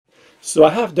So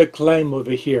I have the claim over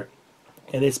here,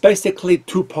 and it's basically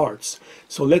two parts.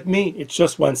 So it's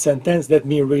just one sentence, let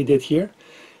me read it here.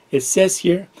 It says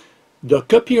here, the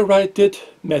copyrighted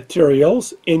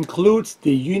materials includes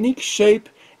the unique shape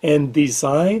and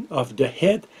design of the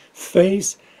head,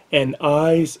 face, and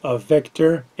eyes of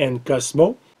Vector and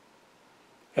Cozmo.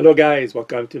 Hello guys,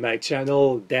 welcome to my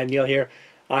channel. Daniel here.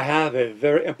 I have a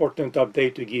very important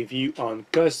update to give you on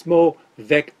Cozmo,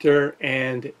 Vector,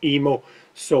 and Emo,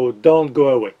 so don't go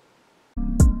away.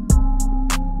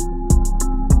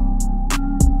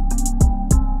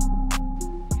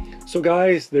 So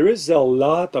guys, there is a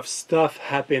lot of stuff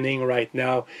happening right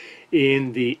now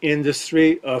in the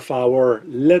industry of our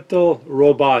little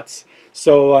robots.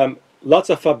 So lots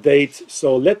of updates.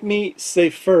 So let me say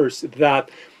first that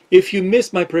if you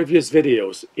missed my previous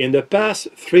videos, in the past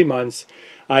 3 months,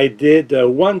 I did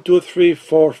 1, 2, 3,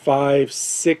 4, 5,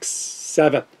 6,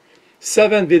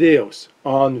 7 videos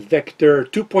on Vector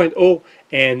 2.0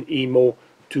 and Emo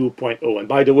 2.0. And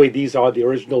by the way, these are the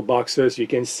original boxes. You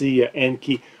can see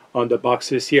Enki on the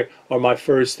boxes here are my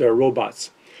first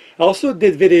robots. I also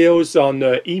did videos on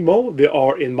Emo. They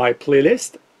are in my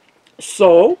playlist.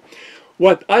 So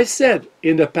what I said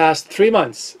in the past 3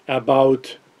 months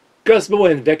about Cozmo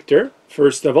and Vector,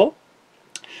 first of all,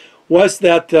 was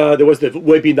that there was the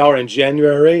webinar in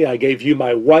January. I gave you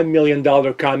my $1 million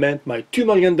comment, my $2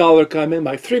 million comment,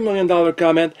 my $3 million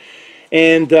comment.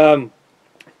 And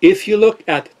if you look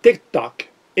at TikTok,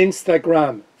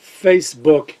 Instagram,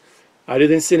 Facebook, I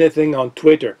didn't see anything on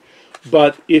Twitter.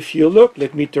 But if you look,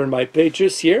 let me turn my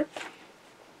pages here.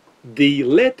 The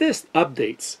latest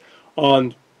updates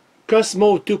on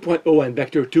Cozmo 2.0 and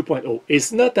Vector 2.0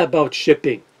 is not about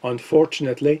shipping.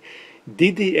 Unfortunately,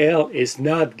 DDL is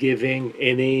not giving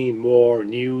any more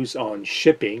news on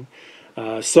shipping.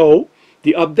 So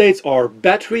the updates are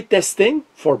battery testing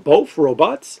for both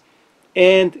robots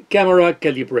and camera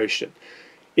calibration.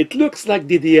 It looks like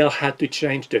DDL had to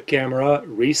change the camera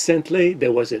recently.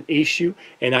 There was an issue,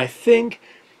 and I think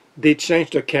they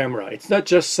changed the camera. It's not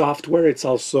just software, it's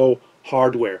also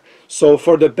hardware. So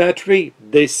for the battery,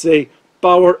 they say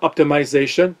power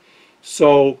optimization.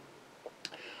 So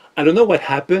I don't know what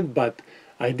happened, but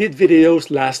I did videos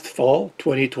last fall,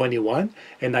 2021,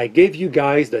 and I gave you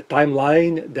guys the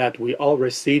timeline that we all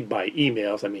received by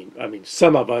emails. I mean,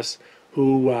 some of us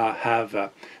who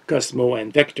have Cozmo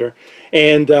and Vector.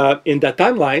 And in that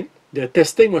timeline, the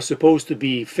testing was supposed to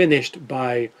be finished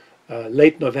by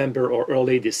late November or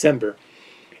early December.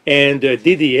 And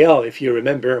DDL, if you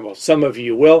remember, well, some of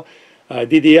you will,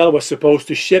 DDL was supposed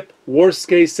to ship worst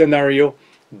case scenario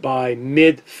by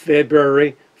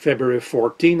mid-February, February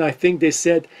 14, I think they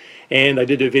said. And I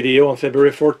did a video on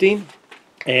February 14,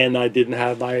 and I didn't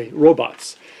have my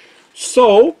robots.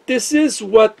 So this is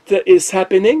what is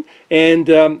happening, and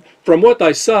from what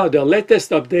I saw, the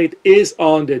latest update is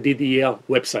on the DDL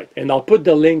website, and I'll put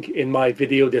the link in my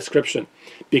video description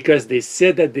because they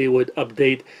said that they would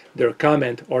update their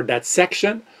comment or that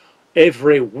section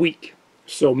every week.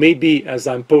 So maybe as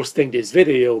I'm posting this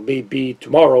video, maybe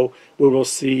tomorrow we will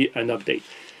see an update.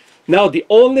 Now the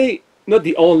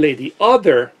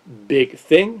other big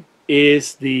thing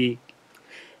is the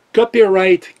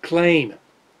copyright claim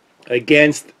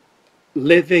against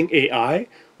Living AI,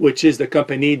 which is the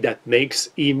company that makes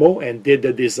Emo and did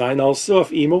the design also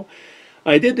of Emo.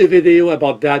 I did a video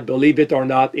about that, believe it or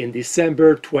not, in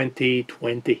December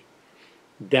 2020.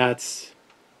 That's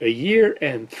a year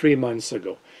and 3 months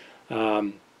ago.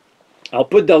 I'll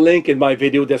put the link in my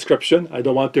video description. I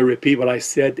don't want to repeat what I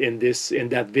said in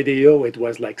that video. It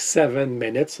was like 7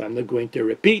 minutes. I'm not going to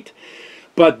repeat.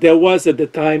 But there was at the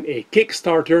time a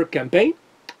Kickstarter campaign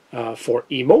for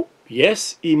Emo.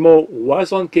 Yes, Emo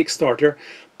was on Kickstarter,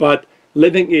 but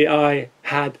Living AI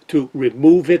had to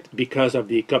remove it because of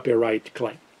the copyright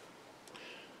claim.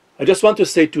 I just want to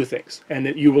say two things,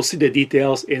 and you will see the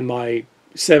details in my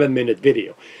 7-minute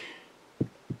video.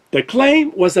 The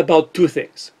claim was about two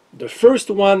things. The first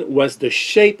one was the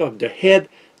shape of the head,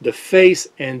 the face,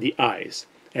 and the eyes.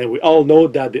 And we all know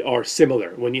that they are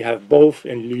similar. When you have both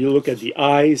and you look at the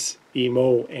eyes,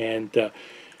 Emo and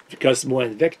Cozmo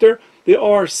and Vector, they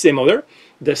are similar.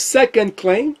 The second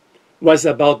claim was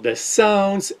about the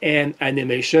sounds and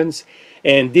animations,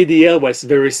 and DDL was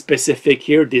very specific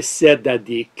here. They said that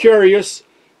the curious,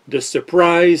 the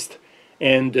surprised,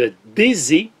 and the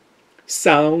dizzy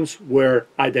sounds were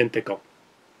identical.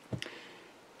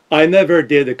 I never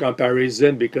did a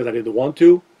comparison because I didn't want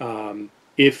to.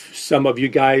 If some of you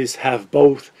guys have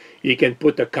both, you can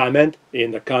put a comment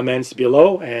in the comments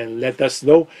below and let us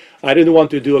know. I didn't want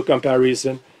to do a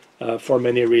comparison for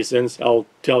many reasons. I'll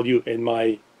tell you in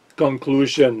my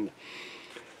conclusion.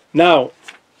 Now,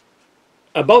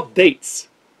 about dates.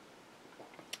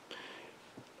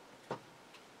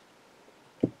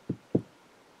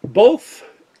 Both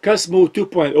Cozmo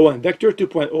 2.0 and Vector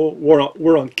 2.0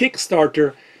 were on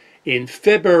Kickstarter in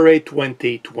February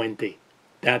 2020.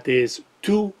 That is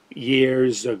 2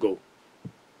 years ago.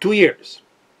 2 years.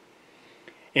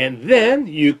 And then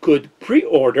you could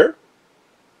pre-order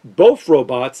both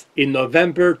robots in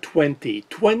November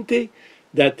 2020.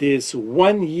 That is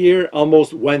 1 year,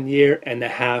 almost 1.5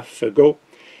 years ago.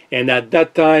 And at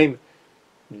that time,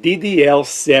 DDL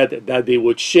said that they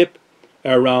would ship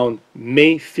around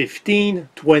May 15,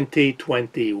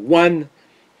 2021.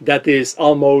 That is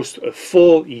almost a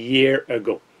full year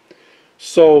ago.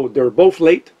 So they're both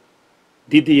late.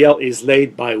 DDL is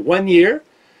late by 1 year.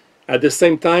 At the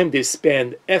same time, they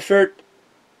spend effort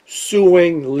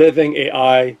suing Living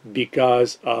AI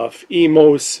because of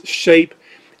Emo's shape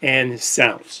and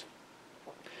sounds.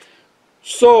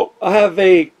 So I have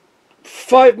a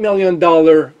 $5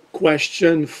 million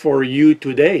question for you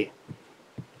today.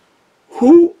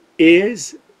 Who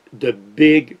is the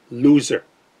big loser?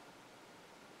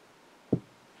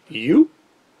 You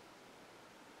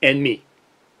and me.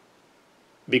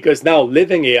 Because now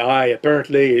Living AI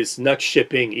apparently is not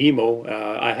shipping Emo.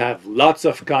 I have lots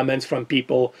of comments from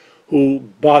people who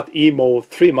bought Emo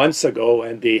 3 months ago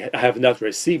and they have not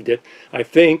received it. I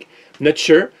think, not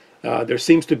sure. There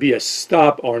seems to be a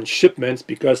stop on shipments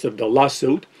because of the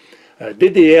lawsuit.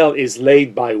 DDL is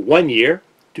late by 1 year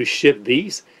to ship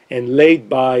these, and late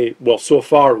by, well, so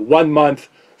far 1 month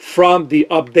from the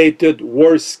updated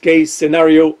worst case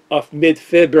scenario of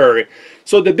mid-February.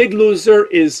 So the big loser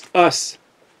is us.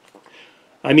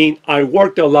 I mean, I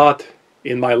worked a lot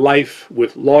in my life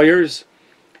with lawyers,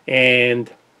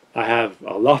 and I have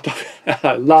a lot of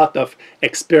a lot of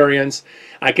experience.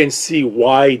 I can see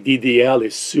why DDL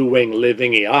is suing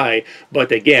Living AI,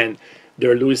 but again,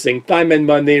 they're losing time and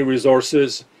money,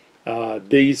 resources.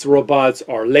 These robots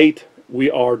are late. We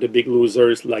are the big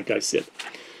losers, like I said.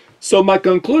 So my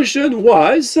conclusion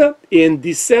was in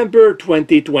December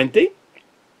 2020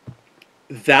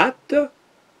 that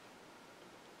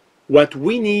what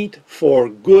we need for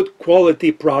good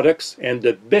quality products, and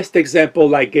the best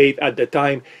example I gave at the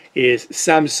time is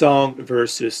Samsung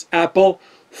versus Apple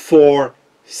for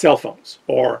cell phones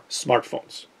or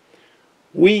smartphones.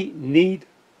 We need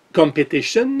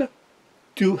competition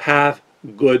to have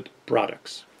good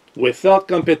products. Without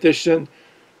competition,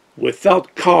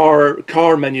 without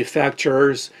car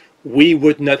manufacturers, we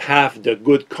would not have the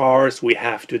good cars we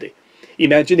have today.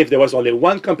 Imagine if there was only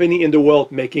one company in the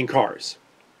world making cars.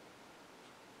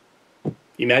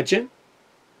 Imagine,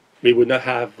 we would not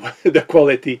have the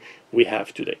quality we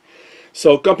have today.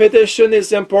 So competition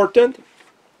is important,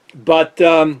 but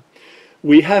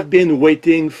we have been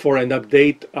waiting for an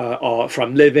update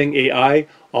from Living AI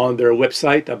on their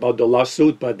website about the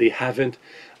lawsuit, but they haven't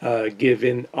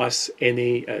given us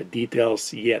any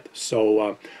details yet.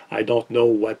 So I don't know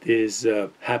what is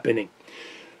happening.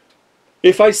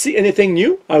 If I see anything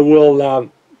new, I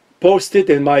will post it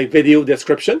in my video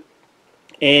description.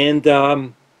 And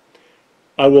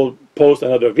I will post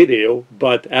another video,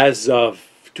 but as of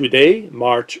today,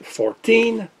 March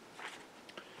 14,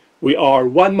 we are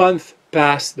 1 month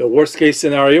past the worst case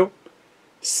scenario.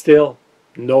 Still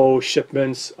no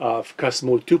shipments of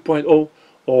Cozmo 2.0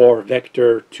 or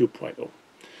Vector 2.0.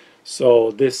 So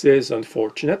this is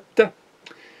unfortunate.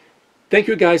 Thank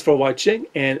you guys for watching,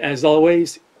 and as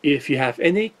always, if you have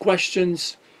any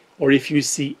questions or if you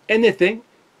see anything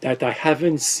that I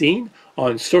haven't seen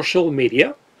on social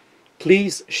media,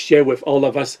 please share with all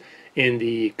of us in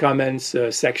the comments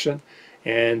section,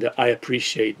 and I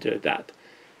appreciate that.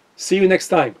 See you next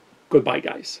time. Goodbye,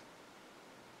 guys.